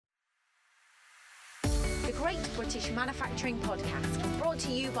Great British Manufacturing Podcast, brought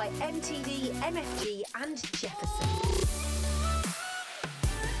to you by MTD, MFG and Jefferson.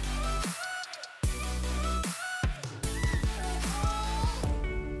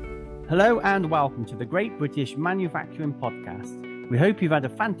 Hello and welcome to the Great British Manufacturing Podcast. We hope you've had a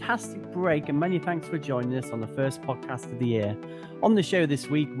fantastic break and many thanks for joining us on the first podcast of the year. On the show this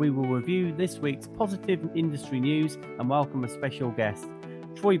week, we will review this week's positive industry news and welcome a special guest,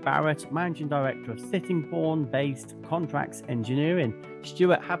 Troy Barrett, Managing Director of Sittingbourne-based Contracts Engineering.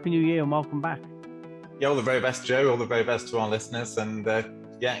 Stuart, Happy New Year and welcome back. Yeah, all the very best, Joe. All the very best to our listeners and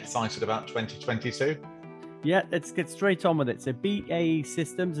excited about 2022. Yeah, let's get straight on with it. So BAE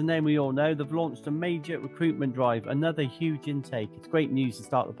Systems, a name we all know, they've launched a major recruitment drive, another huge intake. It's great news to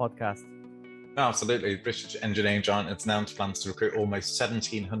start the podcast. Absolutely. The British engineering giant has announced plans to recruit almost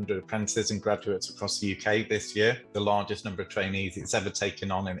 1,700 apprentices and graduates across the UK this year, the largest number of trainees it's ever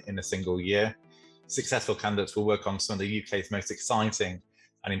taken on in a single year. Successful candidates will work on some of the UK's most exciting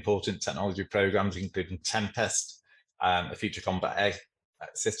and important technology programmes, including Tempest, a future combat air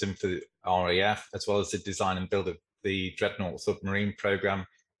system for the RAF, as well as the design and build of the Dreadnought submarine programme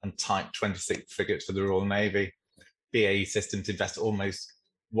and Type 26 frigates for the Royal Navy. BAE Systems invest almost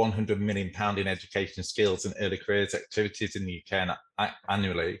 £100 million in education, skills and early careers activities in the UK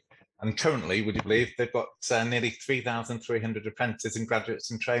annually. And currently, would you believe, they've got nearly 3,300 apprentices and graduates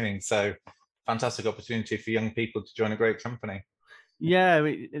in training. So fantastic opportunity for young people to join a great company. Yeah,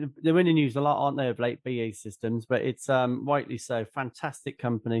 they're in the news a lot, aren't they, of late, BAE Systems, but it's rightly so. Fantastic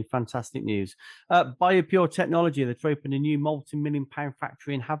company, fantastic news. BioPure Technology, they've opened a new multi-million-pound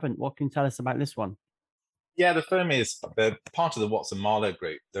factory in Havant. What can you tell us about this one? Yeah, the firm is part of the Watson-Marlow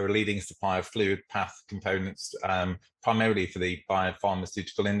Group. They're a leading supplier of fluid path components, primarily for the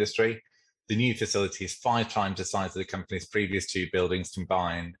biopharmaceutical industry. The new facility is 5 times the size of the company's previous 2 buildings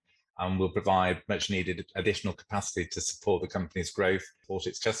combined, and will provide much needed additional capacity to support the company's growth, support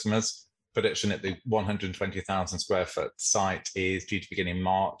its customers. Production at the 120,000 square foot site is due to begin in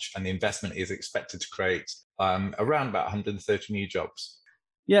March, and the investment is expected to create around about 130 new jobs.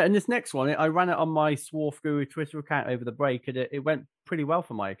 Yeah, and this next one, I ran it on my Swarf Guru Twitter account over the break, and it went pretty well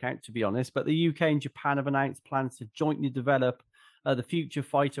for my account, to be honest. But the UK and Japan have announced plans to jointly develop the future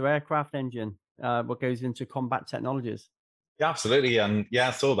fighter aircraft engine, what goes into combat technologies. Yeah, absolutely, and yeah,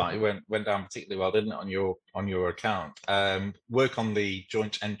 I saw that. It went down particularly well, didn't it, on your account? Work on the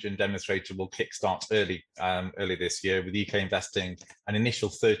joint engine demonstrator will kickstart early this year, with the UK investing an initial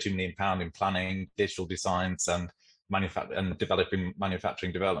 £30 million in planning, digital designs, and developing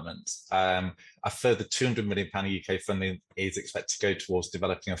manufacturing developments. A further £200 million UK funding is expected to go towards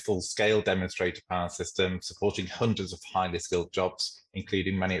developing a full-scale demonstrator power system, supporting hundreds of highly skilled jobs,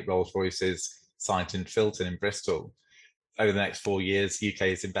 including many at Rolls-Royce's site in Filton in Bristol. Over the next 4 years, the UK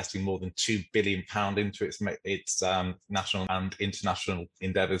is investing more than £2 billion into its national and international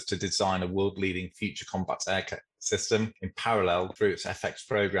endeavours to design a world-leading future combat air system. In parallel, through its FX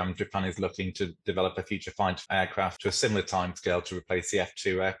programme, Japan is looking to develop a future fighter aircraft to a similar timescale to replace the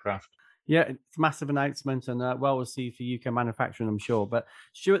F-2 aircraft. Yeah, it's a massive announcement and well received for UK manufacturing, I'm sure. But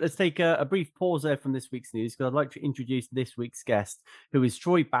Stuart, let's take a brief pause there from this week's news, because I'd like to introduce this week's guest, who is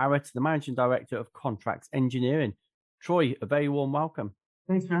Troy Barrett, the Managing Director of Contracts Engineering. Troy, a very warm welcome.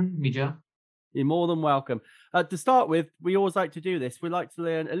 Thanks for having me, Joe. You're more than welcome. To start with, we always like to do this. We'd like to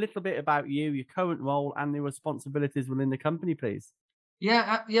learn a little bit about you, your current role, and the responsibilities within the company, please.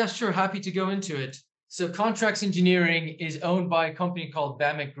 Yeah, sure. Happy to go into it. So Contracts Engineering is owned by a company called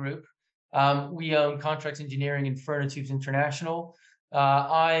BAMIC Group. We own Contracts Engineering and Furnitubes International.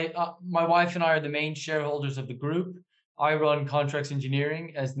 My wife and I are the main shareholders of the group. I run Contracts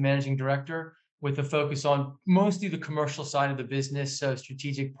Engineering as the managing director, with a focus on mostly the commercial side of the business, so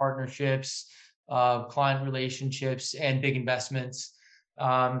strategic partnerships, client relationships, and big investments.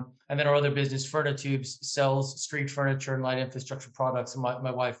 And then our other business, Furnitubes, sells street furniture and light infrastructure products. And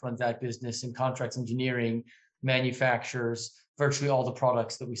my wife runs that business, and Contracts Engineering manufactures virtually all the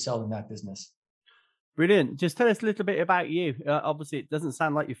products that we sell in that business. Brilliant. Just tell us a little bit about you. Obviously, it doesn't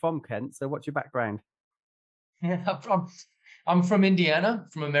sound like you're from Kent, so what's your background? Yeah, I'm from Indiana,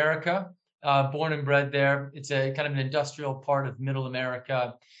 from America. Born and bred there. It's a kind of an industrial part of Middle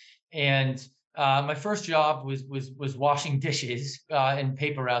America, and my first job was washing dishes and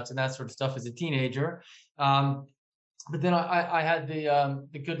paper routes and that sort of stuff as a teenager. But then I had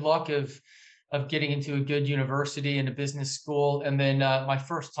the good luck of getting into a good university and a business school, and then my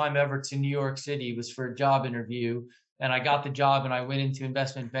first time ever to New York City was for a job interview, and I got the job and I went into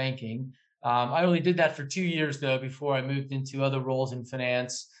investment banking. I only did that for 2 years though before I moved into other roles in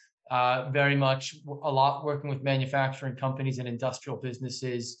finance. Very much a lot working with manufacturing companies and industrial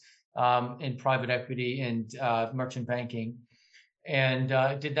businesses in private equity and merchant banking. And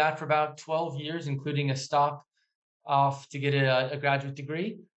did that for about 12 years, including a stop off to get a graduate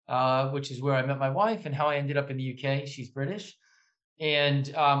degree, which is where I met my wife and how I ended up in the UK. She's British.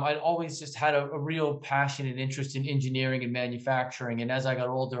 And I'd always just had a real passion and interest in engineering and manufacturing. And as I got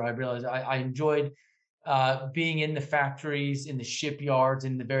older, I realized I enjoyed being in the factories, in the shipyards,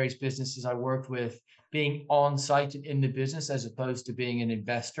 in the various businesses I worked with, being on site in the business as opposed to being an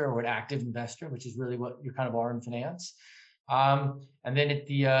investor or an active investor, which is really what you kind of are in finance. And then at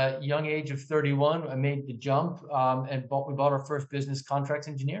the young age of 31, I made the jump and we bought our first business, Contracts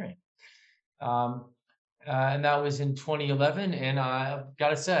Engineering. And that was in 2011. And I've got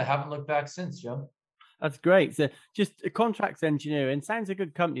to say, I haven't looked back since, Joe. That's great. So just Contracts Engineering sounds a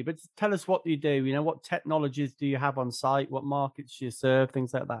good company, but tell us what you do. What technologies do you have on site? What markets do you serve?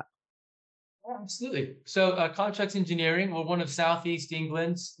 Things like that. Absolutely. So Contracts Engineering, we're one of Southeast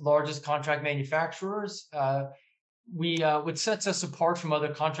England's largest contract manufacturers. What sets us apart from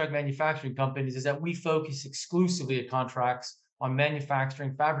other contract manufacturing companies is that we focus exclusively at contracts on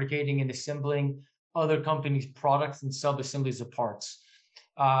manufacturing, fabricating, and assembling other companies' products and sub-assemblies of parts.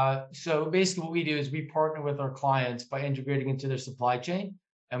 So basically what we do is we partner with our clients by integrating into their supply chain,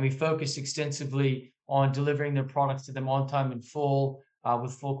 and we focus extensively on delivering their products to them on time and full,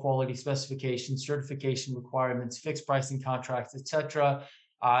 with full quality specifications, certification requirements, fixed pricing contracts, etc.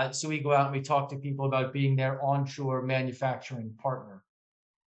 So we go out and we talk to people about being their onshore manufacturing partner.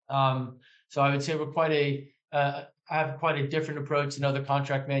 So I would say I have quite a different approach than other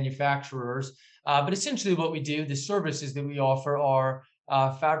contract manufacturers. But essentially what we do, the services that we offer are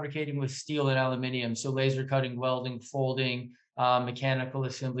fabricating with steel and aluminum. So laser cutting, welding, folding, mechanical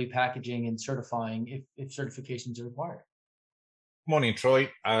assembly, packaging, and certifying if certifications are required. Morning, Troy.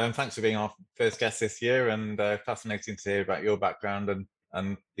 Thanks for being our first guest this year, and fascinating to hear about your background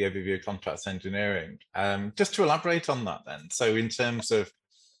and the overview of Contracts Engineering. Just to elaborate on that then, so in terms of,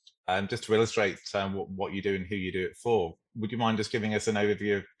 just to illustrate what you do and who you do it for, would you mind just giving us an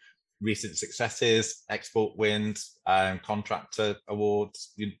overview of recent successes, export wins, contractor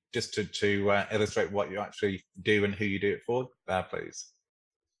awards, just to illustrate what you actually do and who you do it for, please?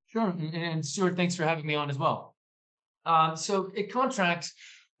 Sure, and Stuart, thanks for having me on as well. So at Contracts,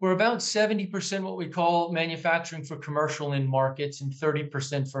 we're about 70% what we call manufacturing for commercial end markets and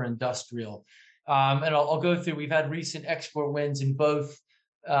 30% for industrial. And I'll go through, we've had recent export wins in both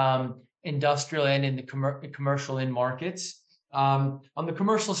industrial and in the commercial end markets. On the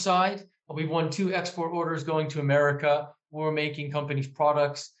commercial side, we've won 2 export orders going to America. We're making companies'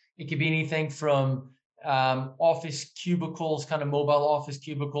 products. It could be anything from office cubicles, kind of mobile office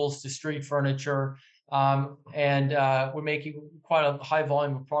cubicles, to street furniture. And we're making quite a high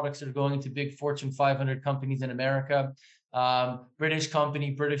volume of products that are going into big Fortune 500 companies in America. British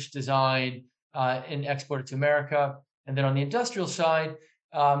company, British design, and exported to America. And then on the industrial side,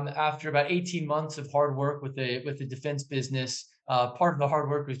 after about 18 months of hard work with the defense business, part of the hard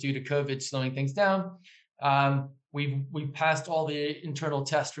work was due to COVID slowing things down. We've passed all the internal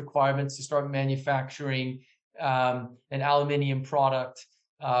test requirements to start manufacturing an aluminum product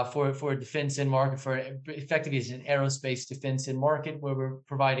for a defense end market, for effectively as an aerospace defense end market, where we're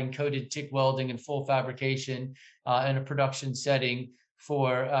providing coated TIG welding and full fabrication in a production setting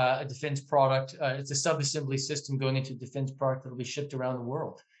for a defense product. It's a sub-assembly system going into a defense product that will be shipped around the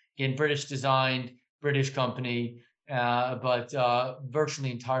world. Again, British designed, British company, but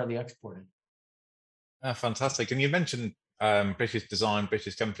virtually entirely exported. Fantastic. And you mentioned British design,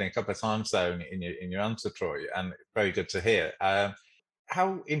 British company a couple of times there in your answer, Troy, and very good to hear.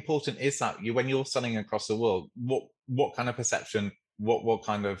 How important is that when you're selling across the world? What kind of perception, what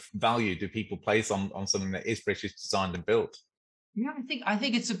kind of value do people place on something that is British designed and built? Yeah, I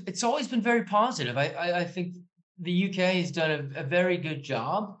think it's always been very positive. I think the UK has done a very good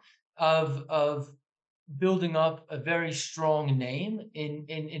job of building up a very strong name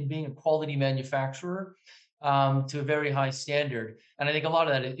in being a quality manufacturer to a very high standard. And I think a lot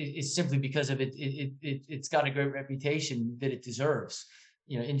of that is simply because of it's got a great reputation that it deserves.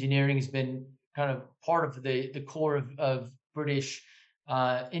 Engineering has been kind of part of the core of British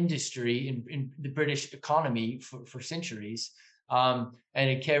industry in the British economy for centuries. And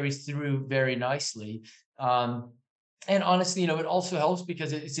it carries through very nicely. And honestly, it also helps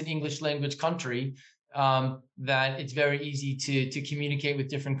because it's an English language country, that it's very easy to communicate with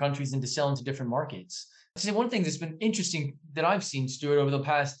different countries and to sell into different markets. So one thing that's been interesting that I've seen, Stuart, over the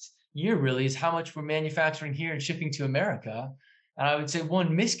past year really is how much we're manufacturing here and shipping to America. And I would say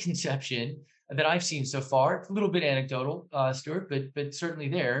one misconception that I've seen so far, it's a little bit anecdotal, Stuart, but certainly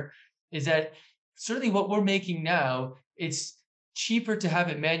there, is that certainly what we're making now, it's cheaper to have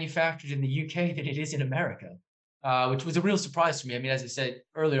it manufactured in the UK than it is in America, which was a real surprise to me. I mean, as I said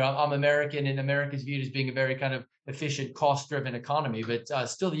earlier, I'm American, and America is viewed as being a very kind of efficient, cost-driven economy. But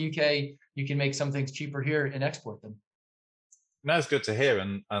still, the UK, you can make some things cheaper here and export them. No, it's good to hear,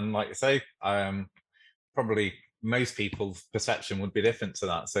 and like you say, probably most people's perception would be different to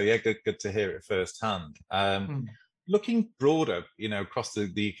that. So yeah, good to hear it firsthand. Looking broader, across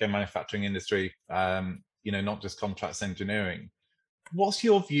the UK manufacturing industry, not just contracts engineering, what's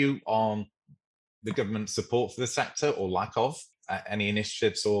your view on the government support for the sector, or lack of any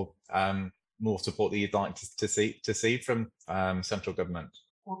initiatives, or more support that you'd like to see from central government?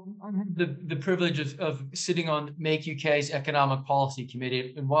 Well, I have the privilege of sitting on Make UK's Economic Policy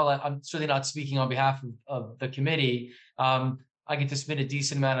Committee, and while I'm certainly not speaking on behalf of the committee, I get to spend a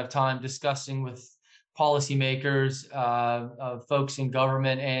decent amount of time discussing with policymakers, folks in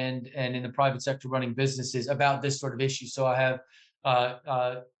government and in the private sector running businesses about this sort of issue. So I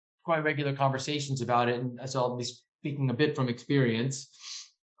have quite regular conversations about it, and so I'll be speaking a bit from experience.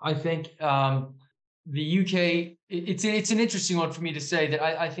 I think the UK, it's an interesting one for me to say that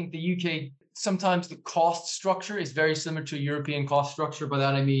I think the UK, sometimes the cost structure is very similar to a European cost structure. By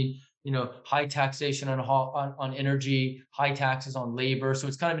that I mean, high taxation on energy, high taxes on labor. So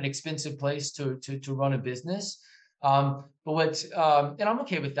it's kind of an expensive place to run a business. And I'm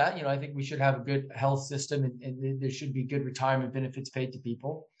okay with that. I think we should have a good health system, and there should be good retirement benefits paid to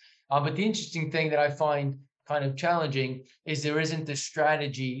people. But the interesting thing that I find kind of challenging is there isn't the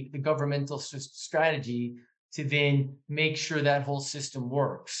strategy, the governmental strategy, to then make sure that whole system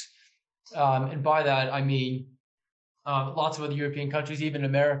works. And by that, I mean, lots of other European countries, even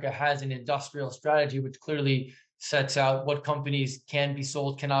America, has an industrial strategy, which clearly sets out what companies can be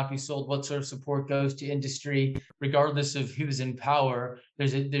sold, cannot be sold, what sort of support goes to industry, regardless of who's in power.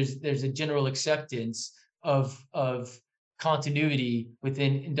 There's a general acceptance of continuity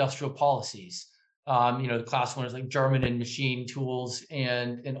within industrial policies. The class ones like German and machine tools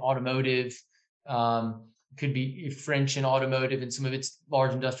and automotive, could be French and automotive and some of its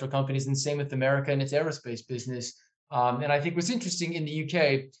large industrial companies, and same with America and its aerospace business. And I think what's interesting in the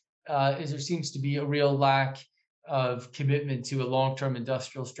UK is there seems to be a real lack of commitment to a long-term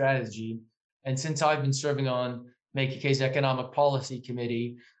industrial strategy. And since I've been serving on Make UK's Economic Policy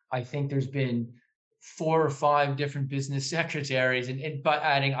Committee, I think there's been 4 or 5 different business secretaries, and by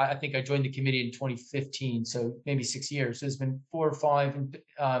adding, I think I joined the committee in 2015, so maybe 6 years. So there's been 4 or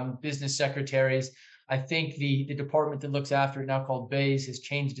 5 business secretaries. I think the department that looks after it, now called BEIS, has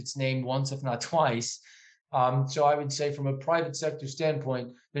changed its name once, if not twice. So I would say from a private sector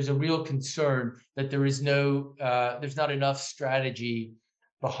standpoint, there's a real concern that there's not enough strategy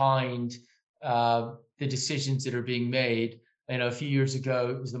behind the decisions that are being made. A few years ago,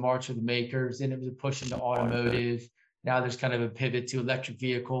 it was the March of the Makers, then it was a push into automotive. Now there's kind of a pivot to electric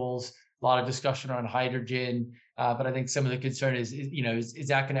vehicles, a lot of discussion on hydrogen. But I think some of the concern is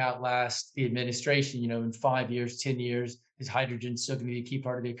that going to outlast the administration? In 5 years, 10 years, is hydrogen still going to be a key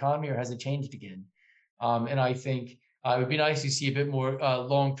part of the economy, or has it changed again? And I think it would be nice to see a bit more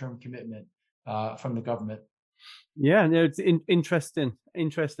long-term commitment from the government. Yeah, no, it's interesting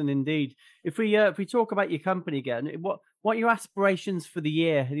indeed. If we talk about your company again, what are your aspirations for the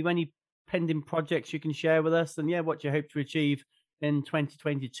year? Have you any pending projects you can share with us? And what do you hope to achieve in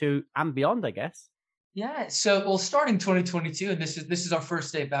 2022 and beyond, I guess? Yeah, so starting 2022, and this is our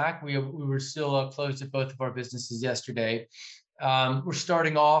first day back. We were still closed at both of our businesses yesterday. We're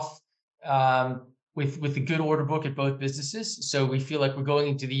starting off with a good order book at both businesses. So we feel like we're going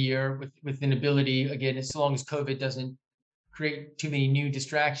into the year with an ability, again, as long as COVID doesn't create too many new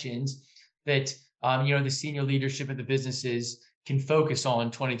distractions, that the senior leadership of the businesses can focus on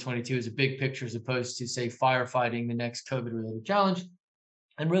 2022 as a big picture, as opposed to, say, firefighting the next COVID-related challenge.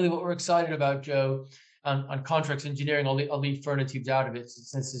 And really what we're excited about, Joe, on contracts engineering, I'll leave Furnitubes out of it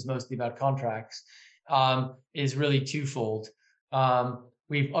since this is mostly about contracts, is really twofold.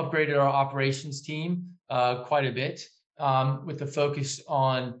 We've upgraded our operations team quite a bit with the focus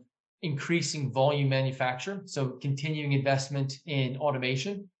on increasing volume manufacture, so continuing investment in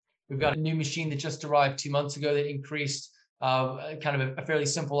automation. We've got a new machine that just arrived 2 months ago that increased kind of a fairly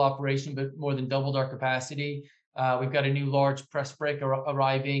simple operation, but more than doubled our capacity. We've got a new large press brake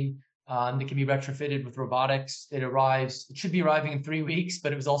arriving that can be retrofitted with robotics. It should be arriving in 3 weeks,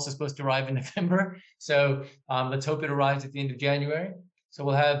 but it was also supposed to arrive in November. So let's hope it arrives at the end of January. So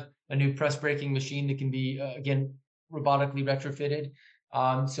we'll have a new press braking machine that can be, again, robotically retrofitted.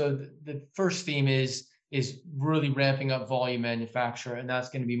 So the first theme is really ramping up volume manufacture, and that's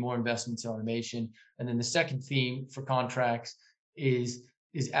going to be more investments in automation. And then the second theme for contracts is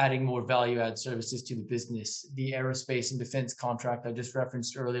is adding more value-add services to the business. The aerospace and defense contract I just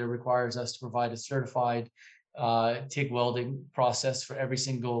referenced earlier requires us to provide a certified TIG welding process for every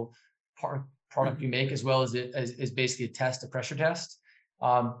single product we make, as well as basically a test, a pressure test.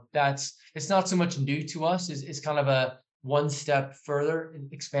 It's not so much new to us. It's kind of a one step further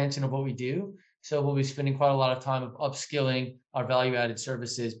expansion of what we do. So we'll be spending quite a lot of time of upskilling our value-added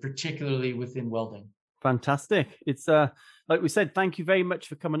services, particularly within welding. Fantastic. It's like we said, thank you very much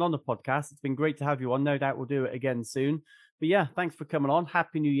for coming on the podcast. It's been great to have you on. No doubt we'll do it again soon. But yeah, thanks for coming on.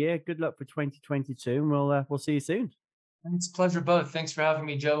 Happy New Year. Good luck for 2022, and we'll see you soon. It's a pleasure, both. Thanks for having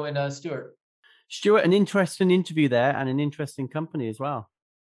me, Joe and Stuart. Stuart, an interesting interview there and an interesting company as well.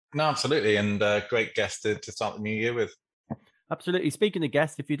 No, absolutely. And great guest to start the new year with. Absolutely. Speaking of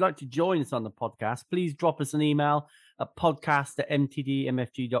guests, if you'd like to join us on the podcast, please drop us an email at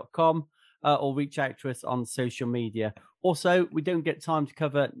podcast@mtdmfg.com or reach out to us on social media. Also, we don't get time to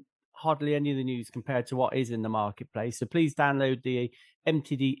cover hardly any of the news compared to what is in the marketplace. So please download the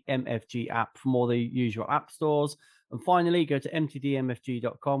MTD MFG app from all the usual app stores. And finally, go to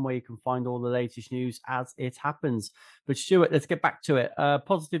mtdmfg.com where you can find all the latest news as it happens. But Stuart, let's get back to it.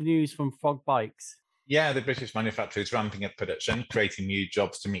 Positive news from Frog Bikes. Yeah, the British manufacturer is ramping up production, creating new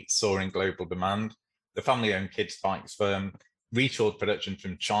jobs to meet soaring global demand. The family-owned kids bikes firm reshored production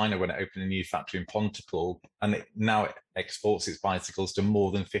from China when it opened a new factory in Pontypool, and it exports its bicycles to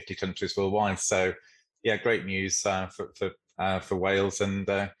more than 50 countries worldwide. So, yeah, great news for Wales, and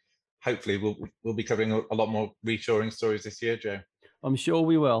hopefully we'll be covering a lot more reshoring stories this year, Joe. I'm sure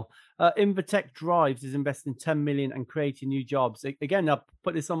we will. Invertech Drives is investing 10 million and creating new jobs. Again, I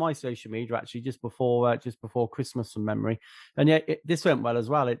put this on my social media actually just before Christmas from memory, and yeah, this went well as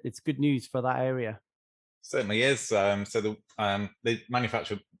well. It's good news for that area. Certainly is. So the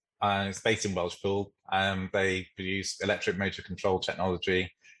manufacturer is based in Welshpool. They produce electric motor control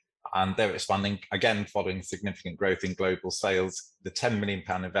technology, and they're expanding again following significant growth in global sales. The £10 million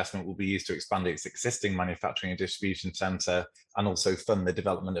investment will be used to expand its existing manufacturing and distribution centre and also fund the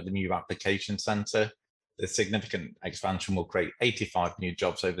development of a new application centre. The significant expansion will create 85 new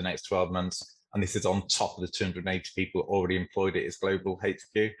jobs over the next 12 months, and this is on top of the 280 people already employed at its global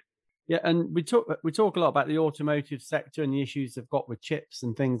HQ. Yeah, and we talk a lot about the automotive sector and the issues they've got with chips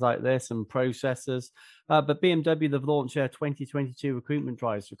and things like this and processors. But BMW, they've launched their 2022 recruitment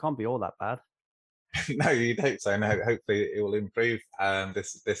drive, so it can't be all that bad. No, you don't. So no, hopefully it will improve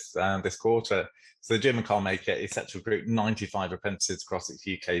this quarter. So the German car maker is set to recruit 95 apprentices across its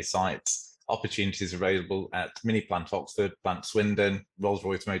UK sites. Opportunities available at Mini Plant Oxford, Plant Swindon,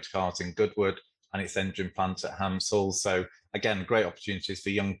 Rolls-Royce Motor Cars in Goodwood, and its engine plant at Hamshall. So again, great opportunities for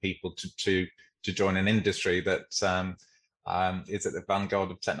young people to join an industry that is at the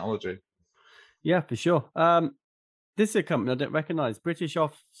vanguard of technology. Yeah, for sure. This is a company I don't recognise. British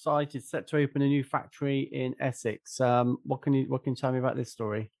Offsite is set to open a new factory in Essex. What can you tell me about this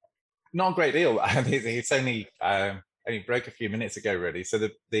story? Not a great deal. It's only broke a few minutes ago, really. So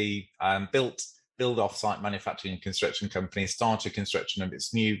the Build Offsite Manufacturing and Construction Company started construction of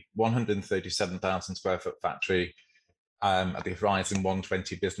its new 137,000 square foot factory at the Horizon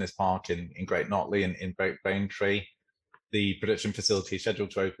 120 Business Park in Great Notley in Braintree. The production facility is scheduled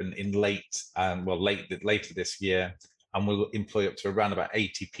to open in later this year, and will employ up to around about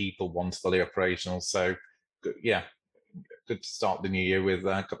 80 people once fully operational. So, good to start the new year with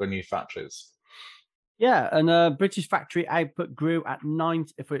a couple of new factories. Yeah, and British factory output grew at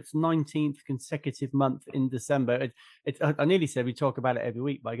for its 19th consecutive month in December. I nearly said we talk about it every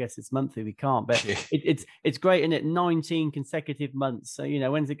week, but I guess it's monthly. We can't. But it's great, isn't it? 19 consecutive months. So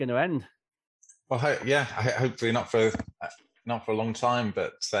when's it going to end? Well, hopefully not for a long time.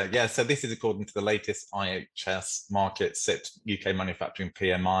 But so this is according to the latest IHS Markit SIPP UK manufacturing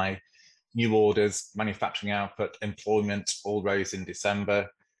PMI. New orders, manufacturing output, employment all rose in December.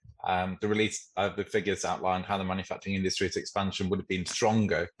 The release of the figures outlined how the manufacturing industry's expansion would have been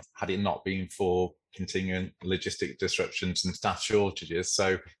stronger had it not been for continuing logistic disruptions and staff shortages.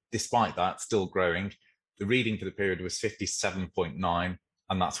 So despite that, still growing. The reading for the period was 57.9,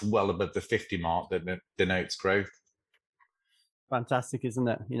 and that's well above the 50 mark that denotes growth. Fantastic, isn't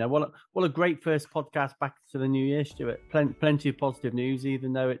it? What a great first podcast back to the new year, Stuart. Plenty of positive news,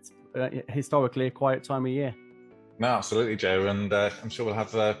 even though it's historically a quiet time of year. No, absolutely, Joe, and I'm sure we'll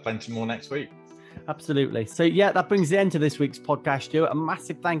have plenty more next week. Absolutely. So, that brings the end to this week's podcast, Stuart. A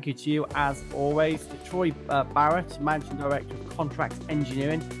massive thank you to you, as always, to Troy Barrett, Managing Director of Contracts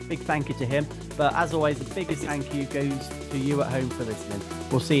Engineering. Big thank you to him. But as always, the biggest thank you goes to you at home for listening.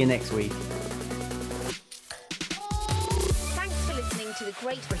 We'll see you next week. Thanks for listening to the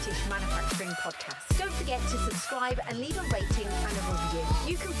Great British Manufacturing Podcast. Don't forget to subscribe and leave a rating and a review.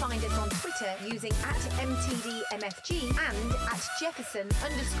 You can find us on Twitter using @MTDMFG and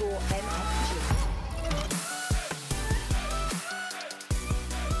 @Jefferson_MFG.